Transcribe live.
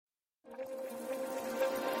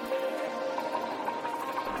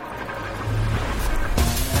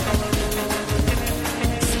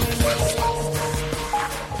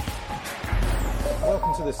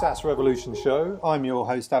SaaS Revolution show. I'm your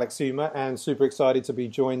host, Alex Sumer, and super excited to be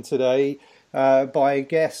joined today by a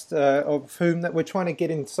guest of whom that we're trying to get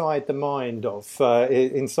inside the mind of a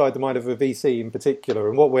VC in particular.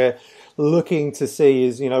 And what we're looking to see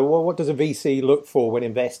is, what does a VC look for when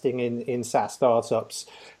investing in SaaS startups?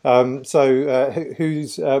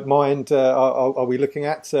 Whose mind are we looking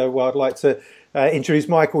at? Well, I'd like to introduce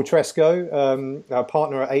Michael Treskow, our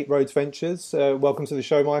partner at 8 Roads Ventures. Welcome to the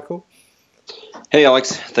show, Michael. Hey,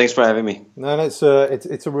 Alex. Thanks for having me. No, it's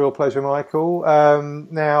a real pleasure, Michael. I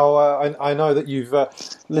know that you've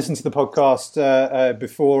listened to the podcast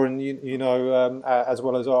before, and you know, as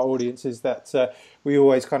well as our audiences, that we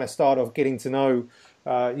always kind of start off getting to know,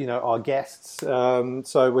 our guests.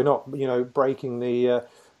 So we're not, breaking the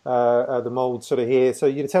mold sort of here. So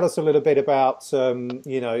you tell us a little bit about,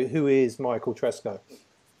 who is Michael Treskow?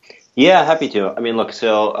 Yeah, happy to. I mean, look,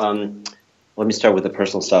 let me start with the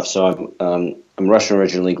personal stuff. So I'm Russian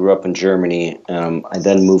originally, grew up in Germany. I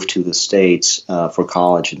then moved to the States for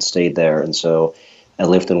college and stayed there. And so I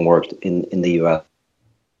lived and worked in the U.S.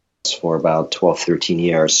 for about 12, 13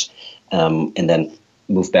 years, and then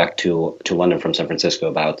moved back to London from San Francisco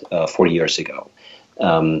about 4 years ago.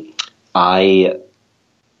 I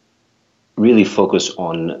really focus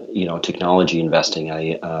on, technology investing.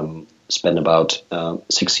 I spent about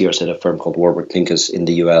 6 years at a firm called Warburg Pincus in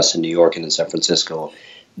the U.S., in New York, and in San Francisco,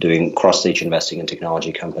 doing cross-stage investing in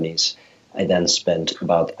technology companies. I then spent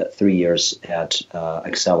about 3 years at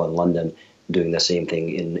Excel in London, doing the same thing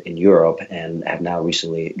in Europe, and have now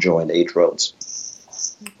recently joined 8 Roads.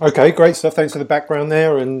 Okay, great stuff. Thanks for the background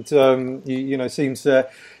there, and seems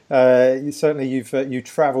certainly you've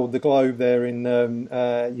travelled the globe there in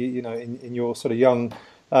in your sort of young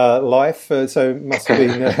life, so it must have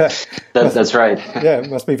been that's right. Yeah, it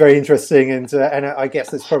must be very interesting, and I guess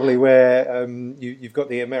that's probably where you've got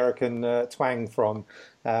the American twang from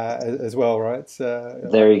as well, right?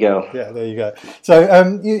 There you go. Yeah, there you go. So,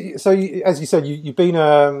 as you said, you've been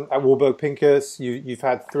at Warburg Pincus. You've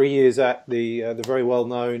had 3 years at the very well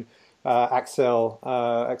known Excel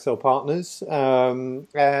Partners, and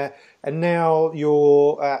now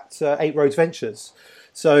you're at 8 Roads Ventures.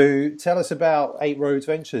 So tell us about 8 Roads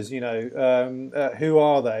Ventures. Who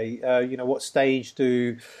are they? What stage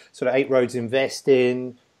do sort of 8 Roads invest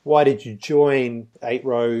in? Why did you join 8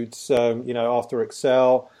 Roads? After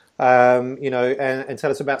Excel. And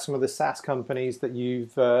tell us about some of the SaaS companies that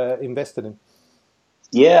you've invested in.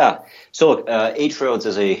 Yeah. So look, 8 Roads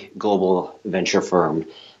is a global venture firm.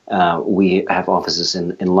 We have offices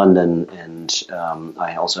in London, and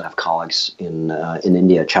I also have colleagues in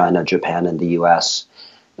India, China, Japan, and the U.S.,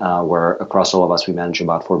 where across all of us we manage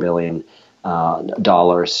about $4 billion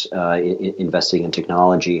investing in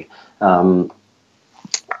technology. I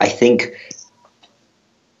think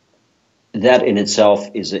that in itself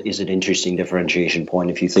is an interesting differentiation point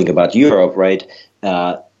if you think about Europe, right?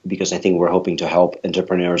 Because I think we're hoping to help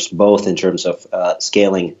entrepreneurs both in terms of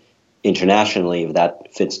scaling internationally, if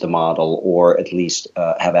that fits the model, or at least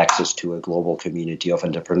have access to a global community of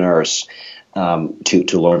entrepreneurs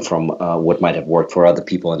to learn from what might have worked for other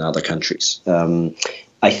people in other countries.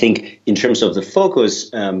 I think in terms of the focus,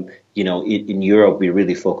 in Europe, we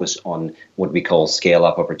really focus on what we call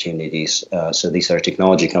scale-up opportunities. So these are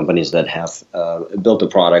technology companies that have built a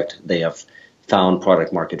product, they have found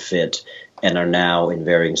product market fit, and are now in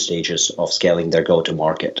varying stages of scaling their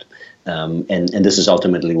go-to-market. And this is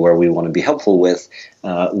ultimately where we want to be helpful with,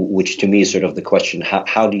 which to me is sort of the question,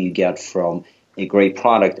 how do you get from a great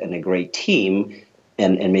product and a great team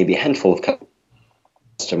and maybe a handful of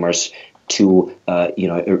customers to a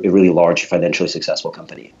really large financially successful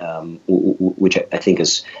company, which I think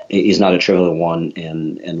is not a trivial one,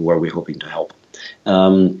 and where we're hoping to help.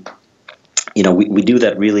 We do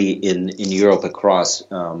that really in Europe across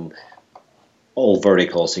all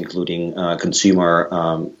verticals, including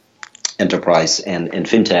consumer, enterprise, and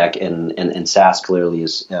fintech, and SaaS clearly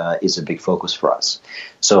is a big focus for us.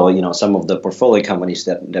 So some of the portfolio companies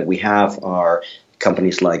that we have are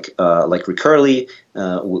companies like Recurly,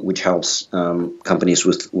 which helps companies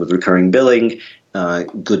with recurring billing,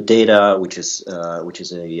 Good Data, which is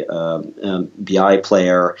a BI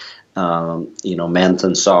player,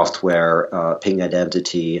 Manthan Software, Ping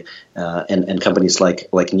Identity, and companies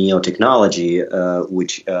like Neo Technology,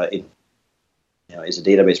 which is a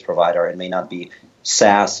database provider and may not be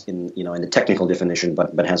SaaS in the technical definition,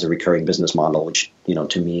 but has a recurring business model, which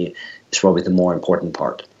to me is probably the more important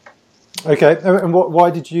part. Okay, and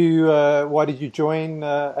why did you join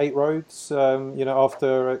 8 Roads?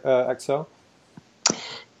 After Excel.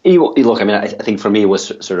 Look, I mean, I think for me it was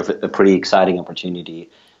sort of a pretty exciting opportunity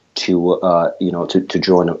to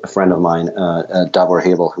join a friend of mine, Davor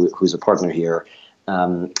Hebel, who's a partner here,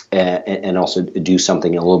 and also do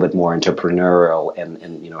something a little bit more entrepreneurial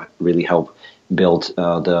and really help build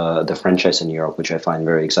the franchise in Europe, which I find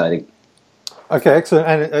very exciting. Okay,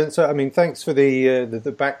 excellent. And so, I mean, thanks for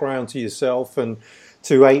the background to yourself and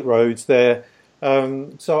to Eight Roads there.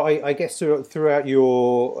 So I guess throughout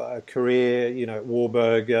your career, at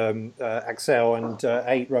Warburg, Axel, and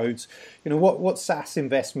Eight Roads, what SaaS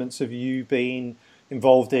investments have you been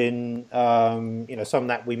involved in? Some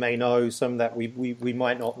that we may know, some that we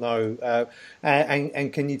might not know.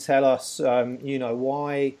 And can you tell us,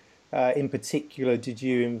 why in particular did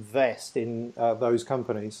you invest in those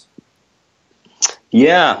companies?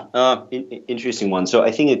 Yeah, interesting one. So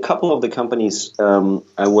I think a couple of the companies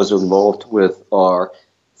I was involved with are,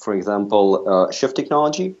 for example, Shift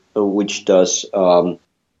Technology, which does fraud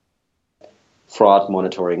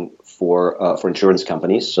monitoring for insurance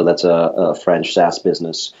companies. So that's a French SaaS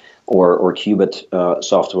business, or Qubit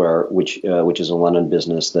Software, which is a London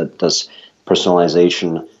business that does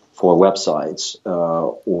personalization for websites,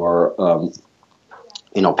 or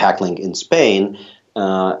Packlink in Spain.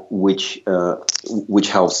 Which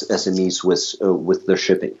helps SMEs with their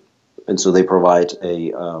shipping, and so they provide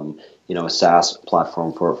a SaaS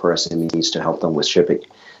platform for SMEs to help them with shipping.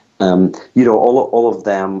 All of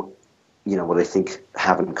them, what I think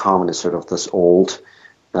have in common is sort of this old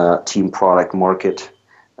team product market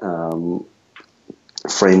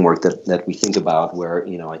framework that we think about, where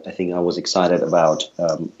I think I was excited about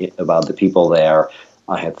the people there.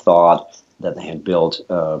 I had thought that they had built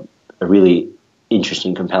a really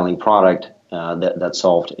interesting, compelling product that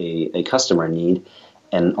solved a customer need,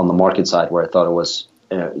 and on the market side, where I thought it was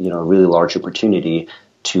a really large opportunity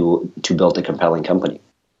to build a compelling company.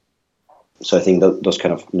 So I think those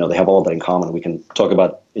kind of they have all that in common. We can talk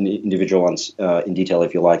about individual ones in detail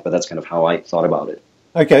if you like, but that's kind of how I thought about it.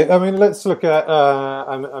 Okay, I mean, let's look at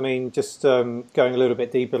just going a little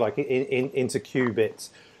bit deeper, like into Qubit,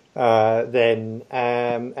 then,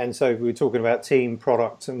 and so we were talking about team,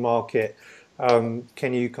 product, and market.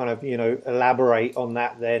 Can you kind of elaborate on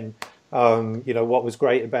that then? What was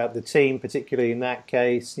great about the team, particularly in that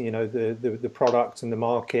case, the product and the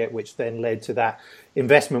market, which then led to that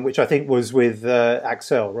investment, which I think was with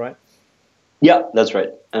Axel, right? Yeah, that's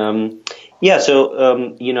right. So on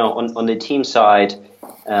the team side,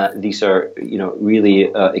 these are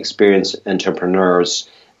really experienced entrepreneurs.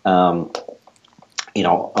 A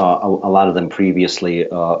lot of them previously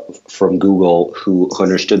from Google, who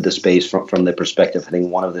understood the space from the perspective. I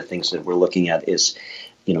think one of the things that we're looking at is,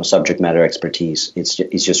 subject matter expertise. It's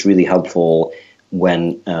just really helpful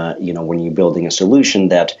when you're building a solution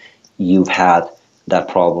that you've had that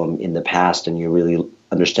problem in the past and you really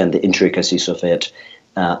understand the intricacies of it,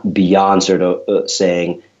 beyond sort of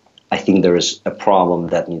saying, I think there is a problem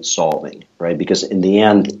that needs solving, right? Because in the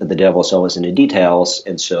end, the devil's always in the details,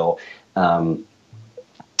 and so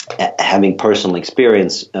having personal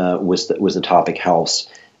experience with the topic helps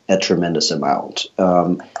a tremendous amount.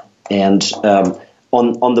 And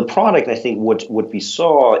on the product, I think what we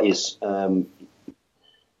saw is a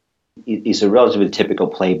relatively typical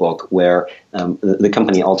playbook where the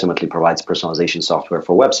company ultimately provides personalization software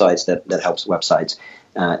for websites that helps websites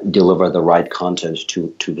deliver the right content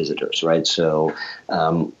to visitors, right? So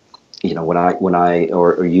when I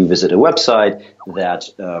or you visit a website, that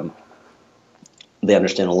they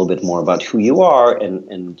understand a little bit more about who you are,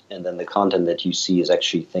 and then the content that you see is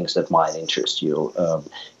actually things that might interest you.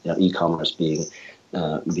 E-commerce being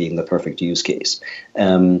the perfect use case.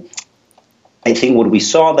 I think what we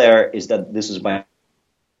saw there is that this is by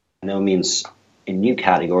no means a new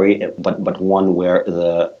category, but one where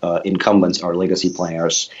the incumbents are legacy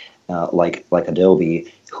players like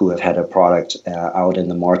Adobe, who have had a product out in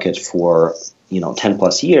the market for 10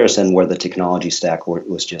 plus years, and where the technology stack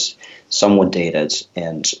was just somewhat dated,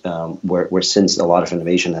 and where since a lot of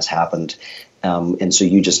innovation has happened, and so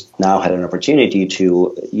you just now had an opportunity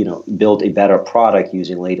to build a better product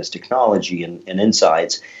using latest technology and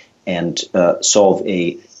insights, and solve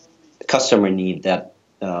a customer need that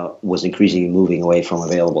was increasingly moving away from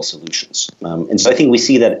available solutions. And so I think we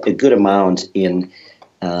see that a good amount in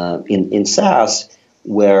SaaS,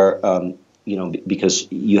 where because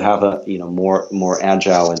you have a more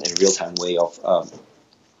agile and real-time way of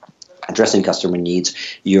addressing customer needs,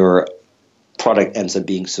 your product ends up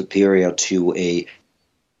being superior to a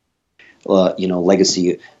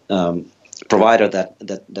legacy provider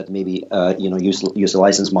that maybe use a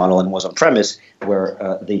license model and was on premise,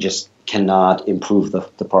 where they just cannot improve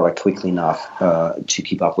the product quickly enough to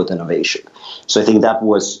keep up with innovation. So I think that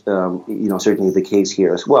was certainly the case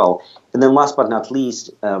here as well. And then last but not least,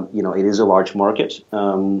 it is a large market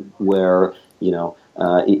where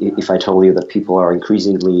if I told you that people are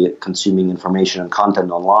increasingly consuming information and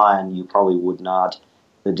content online, you probably would not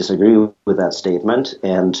disagree with that statement.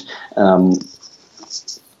 And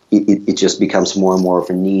it just becomes more and more of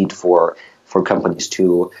a need for companies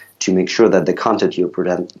to make sure that the content you're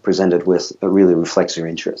presented with really reflects your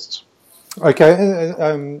interests. Okay,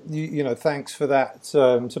 thanks for that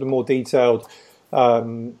sort of more detailed,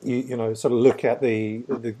 sort of look at the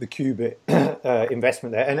Qubit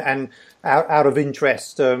investment there. And out of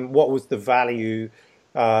interest, what was the value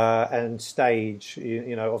and stage,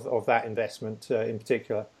 of that investment in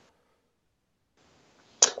particular?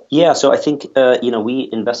 Yeah, so I think we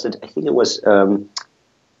invested. I think it was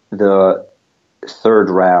the third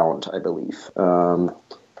round, I believe,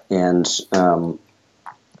 and I'm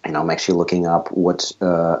actually looking up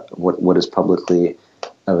what is publicly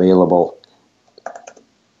available.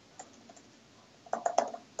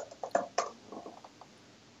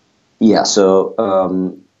 Yeah,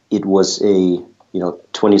 so it was a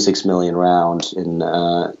 26 million round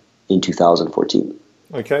in 2014.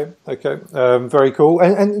 Okay, very cool.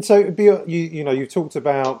 And so you've talked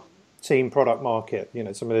about team, product, market.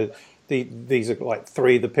 Some of these are like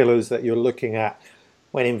three of the pillars that you're looking at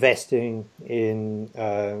when investing in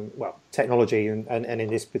technology and in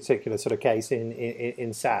this particular sort of case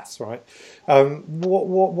in SaaS, right?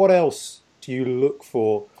 What else do you look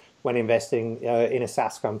for when investing in a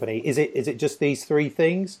SaaS company? Is it just these three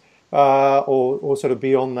things, or sort of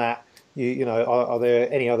beyond that? Are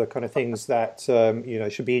there any other kind of things that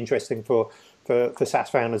should be interesting for SaaS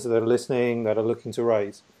founders that are listening, that are looking to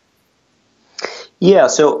raise? Yeah.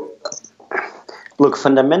 So, look,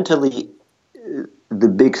 fundamentally, the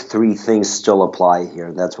big three things still apply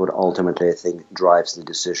here. That's what ultimately I think drives the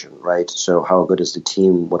decision, right? So, how good is the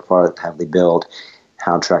team? What product have they built?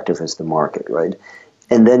 How attractive is the market, right?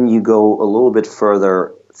 And then you go a little bit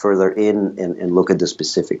further in and look at the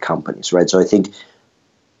specific companies, right? So I think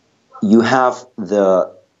you have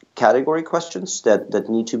the category questions that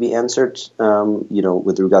need to be answered,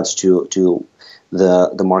 with regards to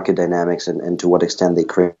the market dynamics and to what extent they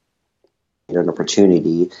create an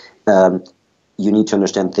opportunity. You need to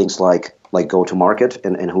understand things like go to market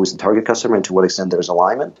and who is the target customer and to what extent there's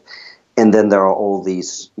alignment. And then there are all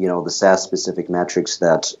these, the SaaS specific metrics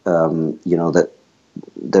that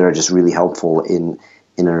that are just really helpful in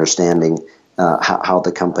understanding how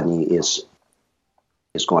the company is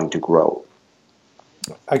going to grow.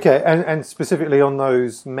 Okay, and specifically on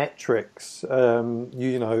those metrics,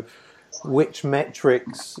 which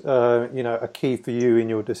metrics are key for you in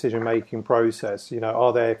your decision making process?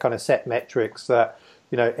 Are there kind of set metrics that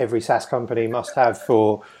every SaaS company must have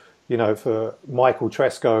for Michael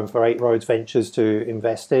Treskow and for 8 Roads Ventures to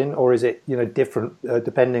invest in, or is it different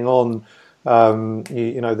depending on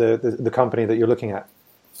the company that you're looking at?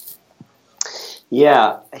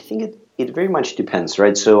 Yeah, I think it very much depends,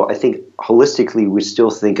 right? So I think holistically, we still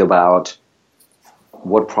think about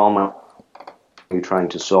what problem are you trying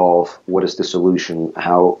to solve, what is the solution,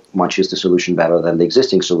 how much is the solution better than the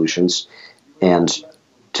existing solutions, and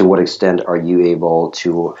to what extent are you able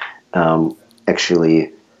to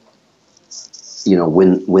actually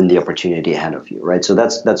win the opportunity ahead of you, right? So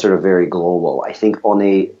that's sort of very global. I think on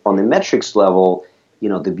the metrics level,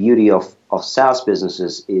 the beauty of SaaS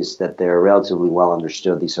businesses is that they're relatively well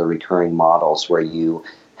understood. These are recurring models where you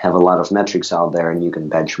have a lot of metrics out there and you can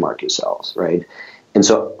benchmark yourselves, right? And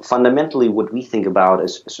so fundamentally what we think about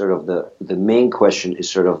is sort of the main question is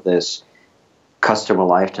sort of this customer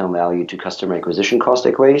lifetime value to customer acquisition cost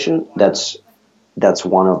equation. That's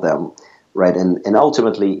one of them, right? And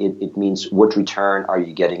ultimately it means what return are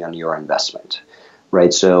you getting on your investment,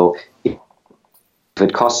 right? So if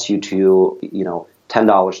it costs you to,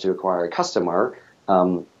 $10 to acquire a customer,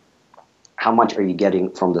 how much are you getting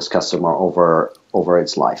from this customer over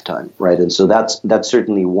its lifetime, right? And so that's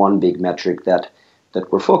certainly one big metric that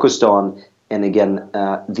we're focused on. And again,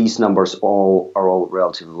 these numbers are all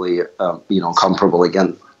relatively comparable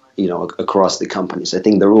again, across the companies. I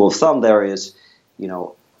think the rule of thumb there is,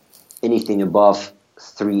 anything above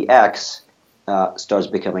 3x starts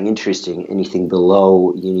becoming interesting. Anything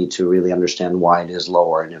below, you need to really understand why it is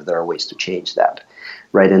lower and if there are ways to change that,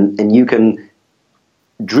 right? And you can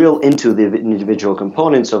drill into the individual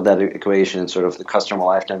components of that equation, sort of the customer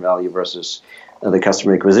lifetime value versus the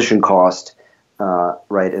customer acquisition cost,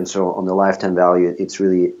 right? And so on the lifetime value, it's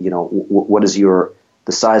really, what is your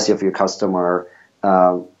the size of your customer,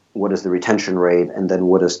 what is the retention rate, and then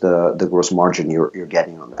what is the gross margin you're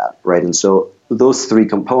getting on that, right? And so those three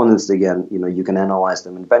components, again, you can analyze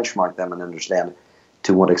them and benchmark them and understand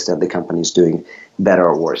to what extent the company is doing better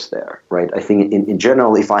or worse there, right? I think in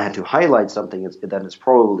general, if I had to highlight something, then it's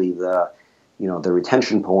probably the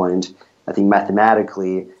retention point. I think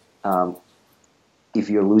mathematically, if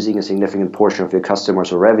you're losing a significant portion of your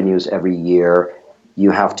customers or revenues every year,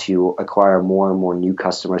 you have to acquire more and more new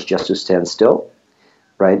customers just to stand still,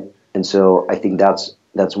 right? And so I think that's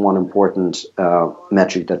one important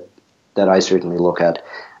metric that I certainly look at,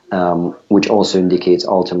 which also indicates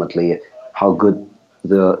ultimately how good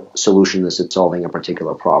the solution is at solving a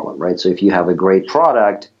particular problem, right? So if you have a great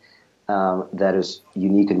product that is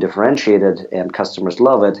unique and differentiated and customers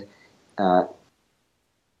love it,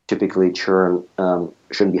 typically churn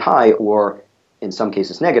shouldn't be high, or in some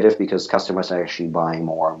cases negative, because customers are actually buying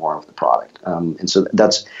more and more of the product. And so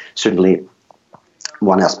that's certainly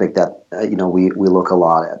one aspect that we look a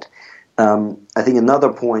lot at. I think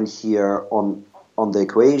another point here on the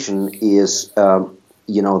equation is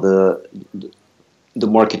the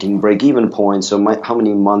marketing break-even point. So how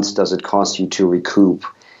many months does it cost you to recoup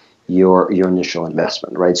your initial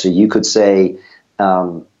investment, right? So you could say,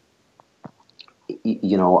 our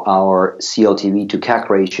CLTV to CAC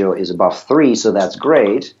ratio is above 3, so that's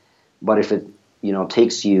great. But if it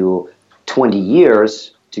takes you 20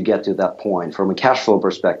 years to get to that point, from a cash flow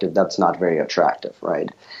perspective, that's not very attractive, right?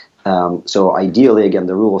 So ideally, again,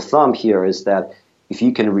 the rule of thumb here is that if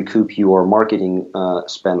you can recoup your marketing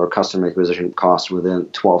spend or customer acquisition costs within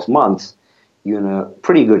 12 months, you're in a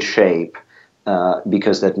pretty good shape,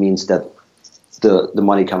 because that means that the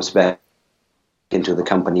money comes back into the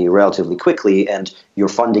company relatively quickly and your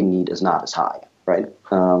funding need is not as high, right?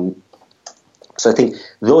 So I think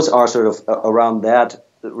those are sort of around that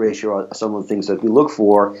ratio are some of the things that we look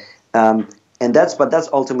for. But that's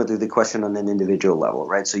ultimately the question on an individual level,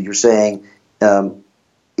 right? So you're saying,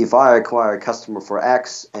 if I acquire a customer for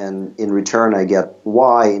X and in return I get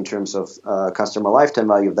Y in terms of customer lifetime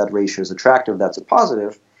value, if that ratio is attractive, that's a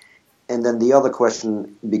positive. And then the other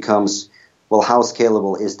question becomes, well, how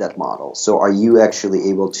scalable is that model? So are you actually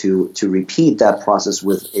able to repeat that process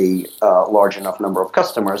with a large enough number of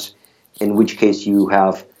customers, in which case you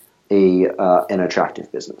have an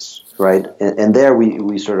attractive business, right? And there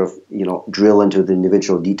we sort of drill into the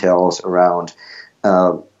individual details around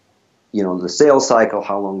the sales cycle,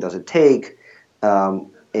 how long does it take,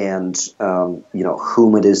 and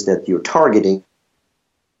whom it is that you're targeting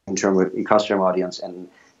in terms of your customer audience, and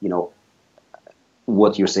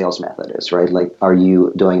what your sales method is, right? Like, are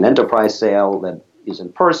you doing an enterprise sale that is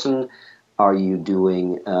in person? Are you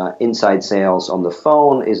doing inside sales on the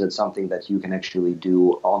phone? Is it something that you can actually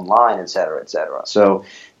do online, et cetera, et cetera? So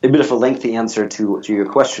a bit of a lengthy answer to your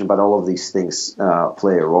question, but all of these things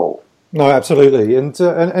play a role. No, absolutely, and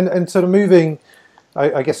sort of moving,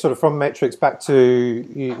 I guess, sort of from metrics back to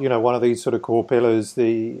one of these sort of core pillars,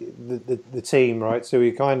 the team, right? So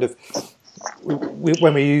we kind of,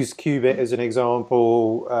 when we use Qubit as an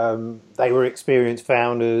example, they were experienced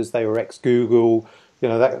founders, they were ex-Google.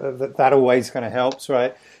 That always kind of helps,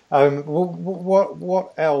 right?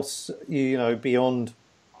 What else beyond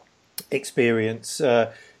experience?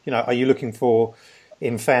 Are you looking for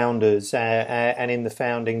in founders and in the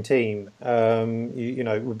founding team?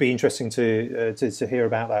 It would be interesting to hear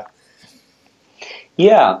about that.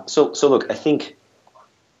 Yeah. So look, I think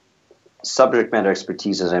subject matter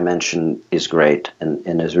expertise, as I mentioned, is great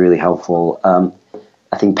and is really helpful.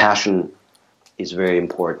 I think passion is very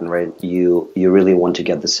important, right? You really want to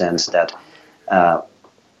get the sense that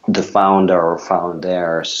the founder or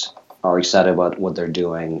founders are excited about what they're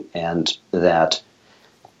doing, and that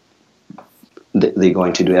they're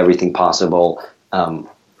going to do everything possible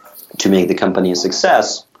to make the company a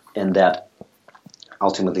success, and that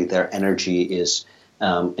ultimately their energy is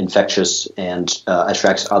infectious and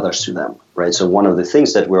attracts others to them, right? So one of the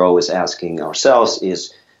things that we're always asking ourselves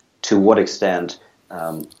is, to what extent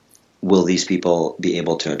will these people be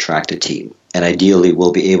able to attract a team? And ideally,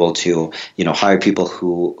 we'll be able to, hire people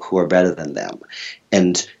who are better than them.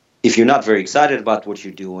 And if you're not very excited about what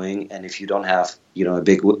you're doing, and if you don't have, a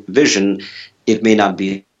big vision, it may not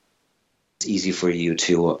be easy for you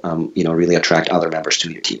to, really attract other members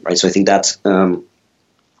to your team, right? So I think that's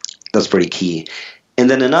pretty key. And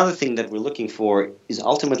then another thing that we're looking for is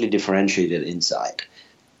ultimately differentiated insight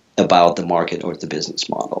about the market or the business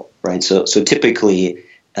model, right? So typically,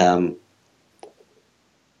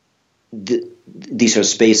 these are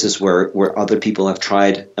spaces where other people have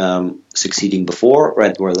tried succeeding before,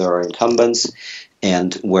 right? Where there are incumbents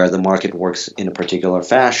and where the market works in a particular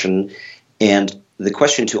fashion. And the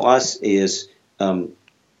question to us is,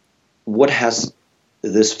 what has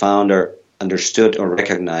this founder understood or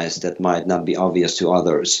recognized that might not be obvious to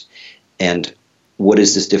others? And what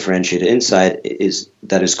is this differentiated insight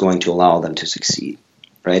that is going to allow them to succeed,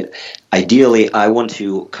 right? Ideally, I want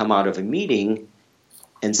to come out of a meeting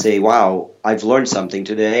and say, wow, I've learned something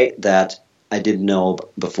today that I didn't know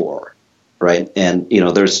before, right? And,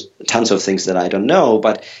 there's tons of things that I don't know,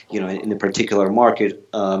 but, in a particular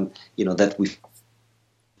market, that we've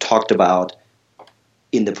talked about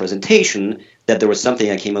in the presentation, that there was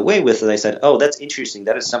something I came away with that I said, oh, that's interesting.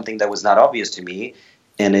 That is something that was not obvious to me,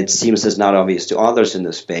 and it seems it's not obvious to others in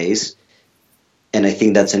the space. And I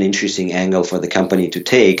think that's an interesting angle for the company to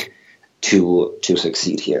take to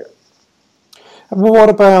succeed here. Well, what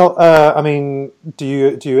about? Do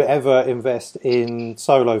you ever invest in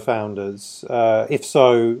solo founders? If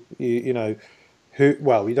so, who?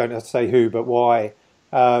 Well, you don't have to say who, but why?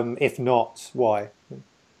 If not, why?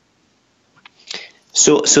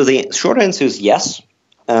 So the short answer is yes.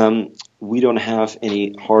 We don't have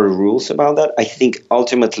any hard rules about that. I think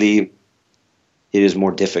ultimately it is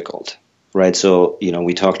more difficult, right? So,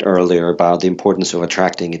 we talked earlier about the importance of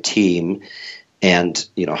attracting a team and,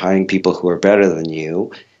 hiring people who are better than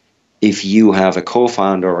you. If you have a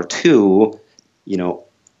co-founder or two,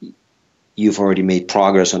 you've already made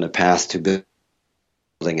progress on the path to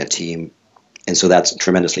building a team. And so that's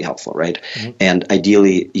tremendously helpful, right? Mm-hmm. And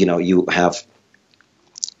ideally,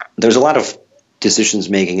 there's a lot of decisions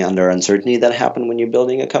making under uncertainty that happen when you're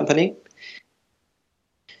building a company.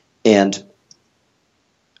 And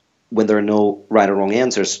when there are no right or wrong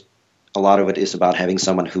answers, a lot of it is about having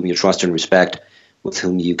someone whom you trust and respect, with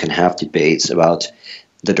whom you can have debates about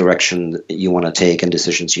the direction you want to take and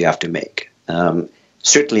decisions you have to make.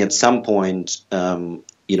 Certainly at some point, an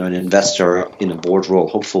investor in a board role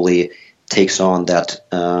hopefully takes on that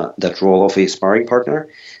role of a sparring partner.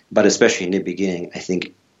 But especially in the beginning, I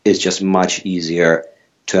think it's just much easier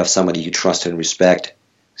to have somebody you trust and respect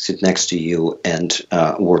sit next to you and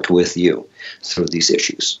work with you through these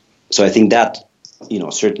issues. So I think that,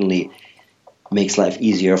 certainly makes life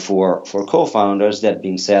easier for co-founders. That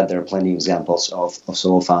being said, there are plenty of examples of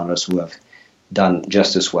solo founders who have done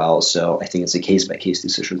just as well. So I think it's a case-by-case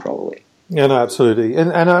decision probably. Yeah, no, absolutely.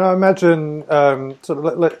 And I imagine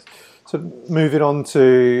let's moving on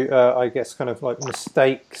to, I guess, kind of like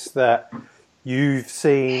mistakes that you've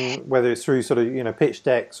seen, whether it's through sort of, pitch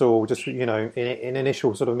decks or just, in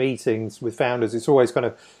initial sort of meetings with founders. It's always kind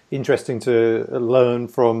of interesting to learn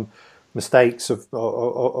from mistakes of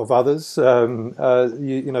others. So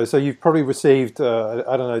you've probably received,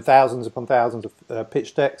 thousands upon thousands of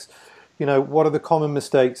pitch decks. What are the common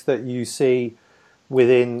mistakes that you see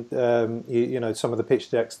within, some of the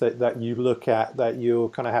pitch decks that you look at that you're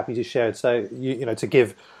kind of happy to share? So, to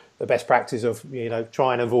give the best practice of,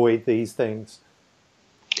 try and avoid these things.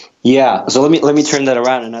 Yeah, so let me turn that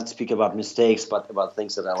around and not speak about mistakes, but about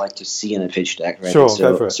things that I like to see in a pitch deck. Right? Sure,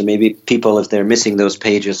 go for it. So maybe people, if they're missing those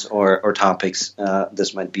pages or topics,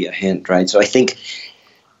 this might be a hint, right? So I think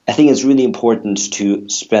it's really important to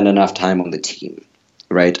spend enough time on the team,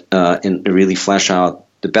 right, and really flesh out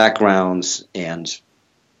the backgrounds and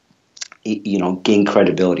gain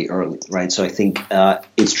credibility early, right? So I think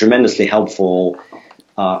it's tremendously helpful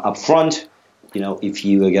up front. If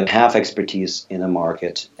you again have expertise in a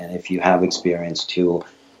market and if you have experience to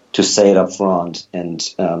say it up front, and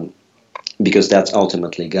because that's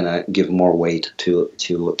ultimately gonna give more weight to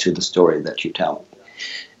the story that you tell.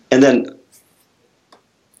 And then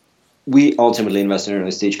we ultimately invest in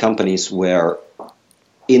early stage companies where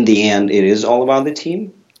in the end it is all about the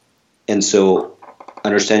team, and so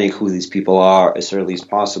understanding who these people are as early as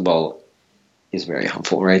possible is very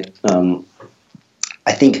helpful, right?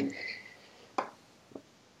 I think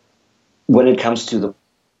when it comes to the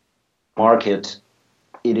market,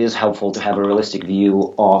 it is helpful to have a realistic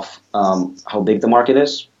view of how big the market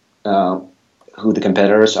is, who the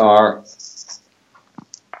competitors are,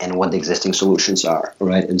 and what the existing solutions are,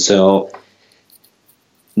 right? And so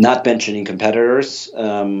not mentioning competitors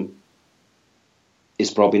is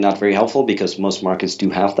probably not very helpful because most markets do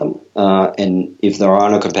have them. And if there are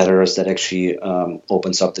no competitors, that actually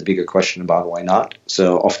opens up the bigger question about why not.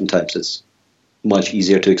 So oftentimes it's much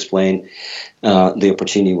easier to explain the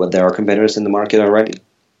opportunity when there are competitors in the market already.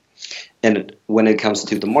 And when it comes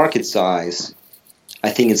to the market size, I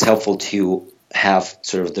think it's helpful to have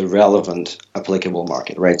sort of the relevant applicable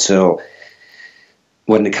market, right? So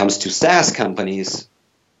when it comes to SaaS companies,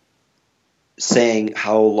 saying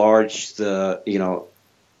how large the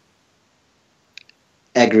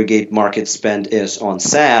aggregate market spend is on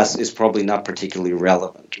SaaS is probably not particularly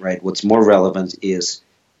relevant, right? What's more relevant is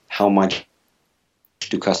how much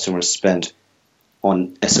do customers spend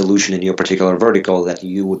on a solution in your particular vertical that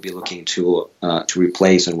you would be looking to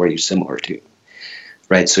replace and where you're similar to,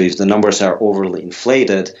 right? So if the numbers are overly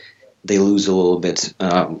inflated, they lose a little bit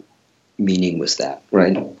meaning with that,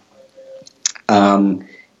 right? And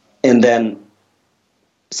then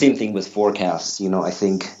same thing with forecasts. I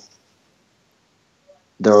think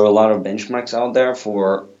there are a lot of benchmarks out there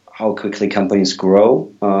for how quickly companies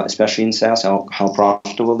grow, especially in SaaS, how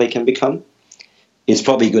profitable they can become. It's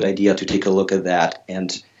probably a good idea to take a look at that.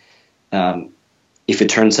 And if it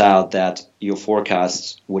turns out that your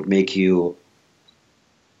forecasts would make you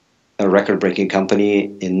a record-breaking company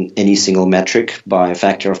in any single metric by a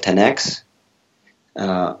factor of 10x,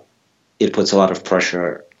 it puts a lot of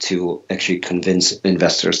pressure to actually convince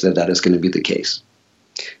investors that is going to be the case.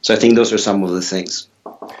 So I think those are some of the things.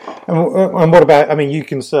 And what about, you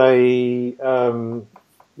can say,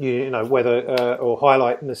 whether or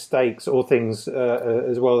highlight mistakes or things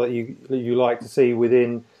as well that you like to see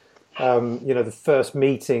within, the first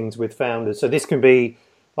meetings with founders. So this can be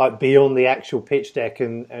like beyond the actual pitch deck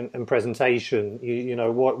and presentation.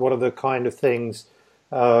 What are the kind of things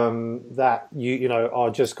that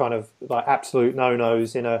are just kind of like absolute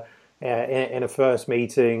no-nos in a first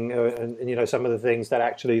meeting, and some of the things that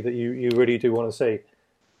actually that you really do want to see.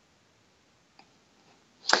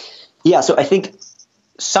 Yeah, so I think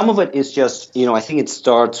some of it is just, I think it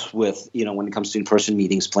starts with, when it comes to in-person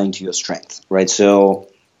meetings, playing to your strength, right? So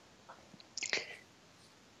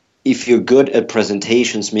if you're good at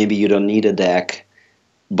presentations, maybe you don't need a deck,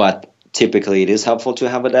 but typically it is helpful to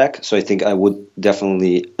have a deck. So I think I would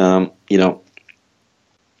definitely,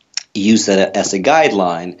 use that as a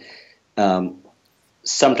guideline.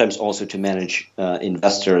 Sometimes also to manage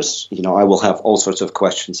investors, I will have all sorts of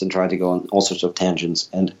questions and try to go on all sorts of tangents,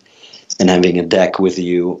 and having a deck with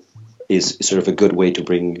you is sort of a good way to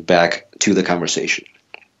bring back to the conversation.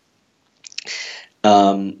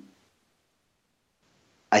 I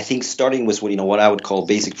think starting with what I would call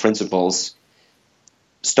basic principles,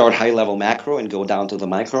 start high level macro and go down to the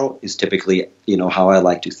micro is typically, how I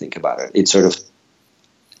like to think about it. It's sort of,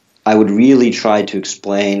 I would really try to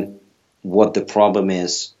explain what the problem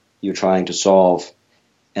is you're trying to solve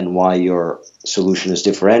and why your solution is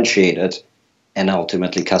differentiated, and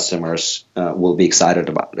ultimately customers will be excited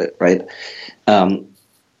about it, right?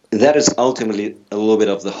 That is ultimately a little bit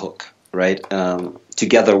of the hook, right?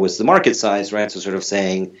 Together with the market size, right? So sort of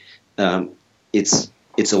saying it's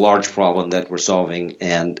a large problem that we're solving,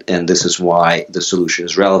 and this is why the solution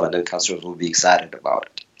is relevant and customers will be excited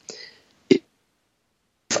about it.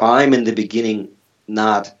 If I'm in the beginning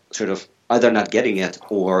not sort of either not getting it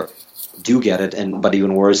or do get it, but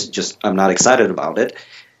even worse, just I'm not excited about it,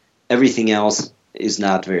 everything else is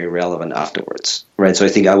not very relevant afterwards, right? So I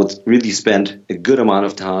think I would really spend a good amount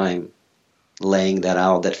of time laying that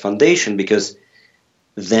out, that foundation, because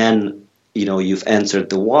then, you've answered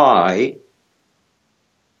the why,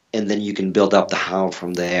 and then you can build up the how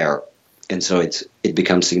from there. And so it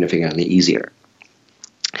becomes significantly easier.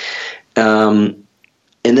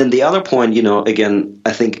 And then the other point, again,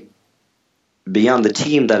 I think beyond the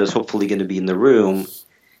team that is hopefully going to be in the room,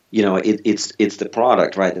 it's the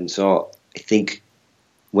product, right? And so I think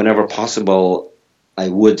whenever possible, I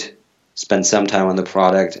would spend some time on the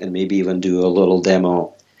product and maybe even do a little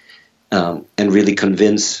demo, and really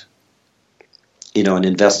convince, an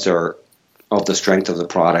investor of the strength of the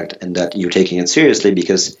product and that you're taking it seriously,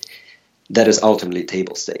 because that is ultimately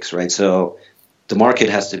table stakes, right? So the market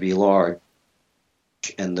has to be large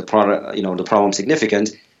and the product, the problem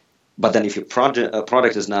significant. But then if your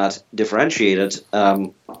product is not differentiated,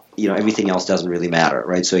 everything else doesn't really matter,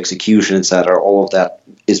 right? So execution, et cetera, all of that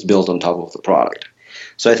is built on top of the product.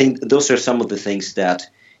 So I think those are some of the things that,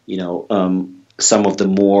 some of the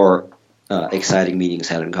more exciting meetings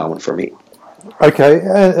had in common for me.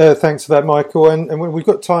 Okay, thanks for that, Michael. And we've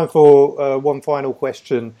got time for one final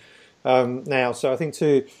question now. So I think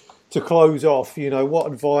to close off, what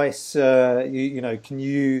advice can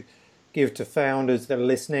you give to founders that are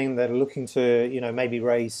listening, that are looking to maybe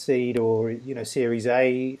raise seed or Series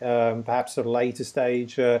A, perhaps at a later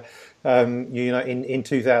stage, in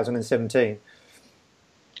 2017?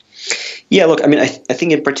 Yeah, look, I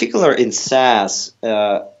think in particular in SaaS,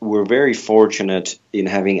 we're very fortunate in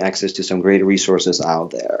having access to some great resources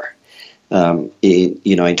out there.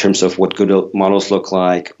 In terms of what good models look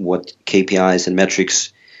like, what KPIs and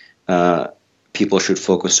metrics people should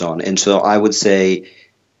focus on. And so I would say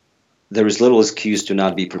there is little excuse to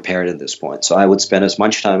not be prepared at this point. So I would spend as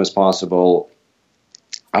much time as possible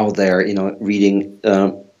out there, reading,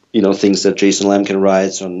 things that Jason Lemkin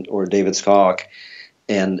writes or David Skok,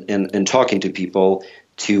 and talking to people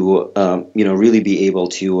to really be able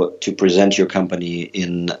to present your company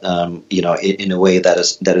in in a way that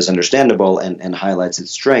is understandable and highlights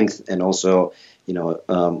its strength, and also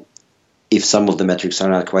if some of the metrics are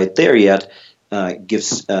not quite there yet,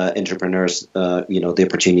 gives entrepreneurs the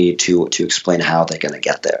opportunity to explain how they're going to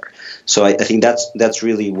get there. So I think that's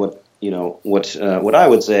really what I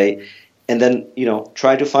would say. And then,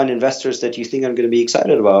 try to find investors that you think are going to be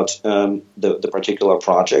excited about the particular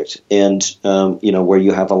project, and where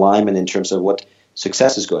you have alignment in terms of what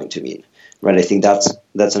success is going to mean, right? I think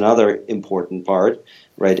that's another important part,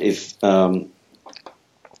 right? If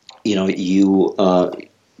you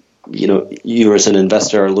as an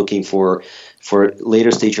investor are looking for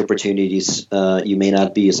later stage opportunities, you may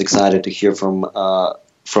not be as excited to hear from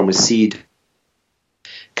a seed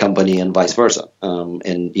company and vice versa.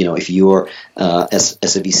 And if you're as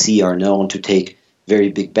a VC are known to take very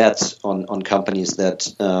big bets on companies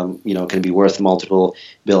that can be worth multiple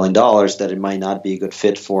 $billion, that it might not be a good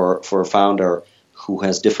fit for a founder who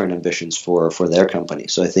has different ambitions for their company.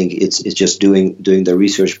 So I think it's just doing the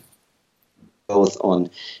research both on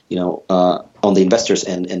the investors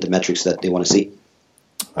and the metrics that they want to see.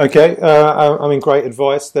 Okay, great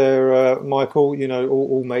advice there, Michael.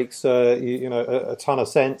 All makes a ton of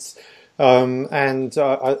sense, and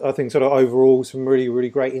I think sort of overall some really, really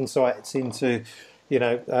great insights into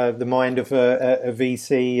the mind of a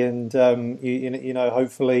VC, and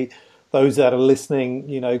hopefully those that are listening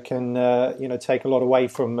can take a lot away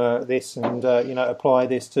from this, and apply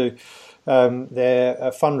this to their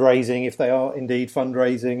fundraising, if they are indeed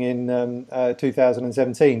fundraising in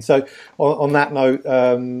 2017. So on that note,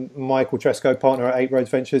 Michael Treskow, partner at 8 Roads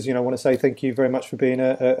Ventures, I want to say thank you very much for being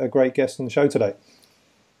a great guest on the show today.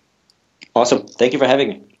 Awesome. Thank you for having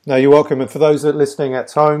me. No, you're welcome. And for those that are listening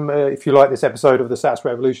at home, if you like this episode of the SaaS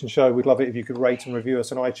Revolution Show, we'd love it if you could rate and review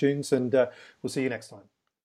us on iTunes, and we'll see you next time.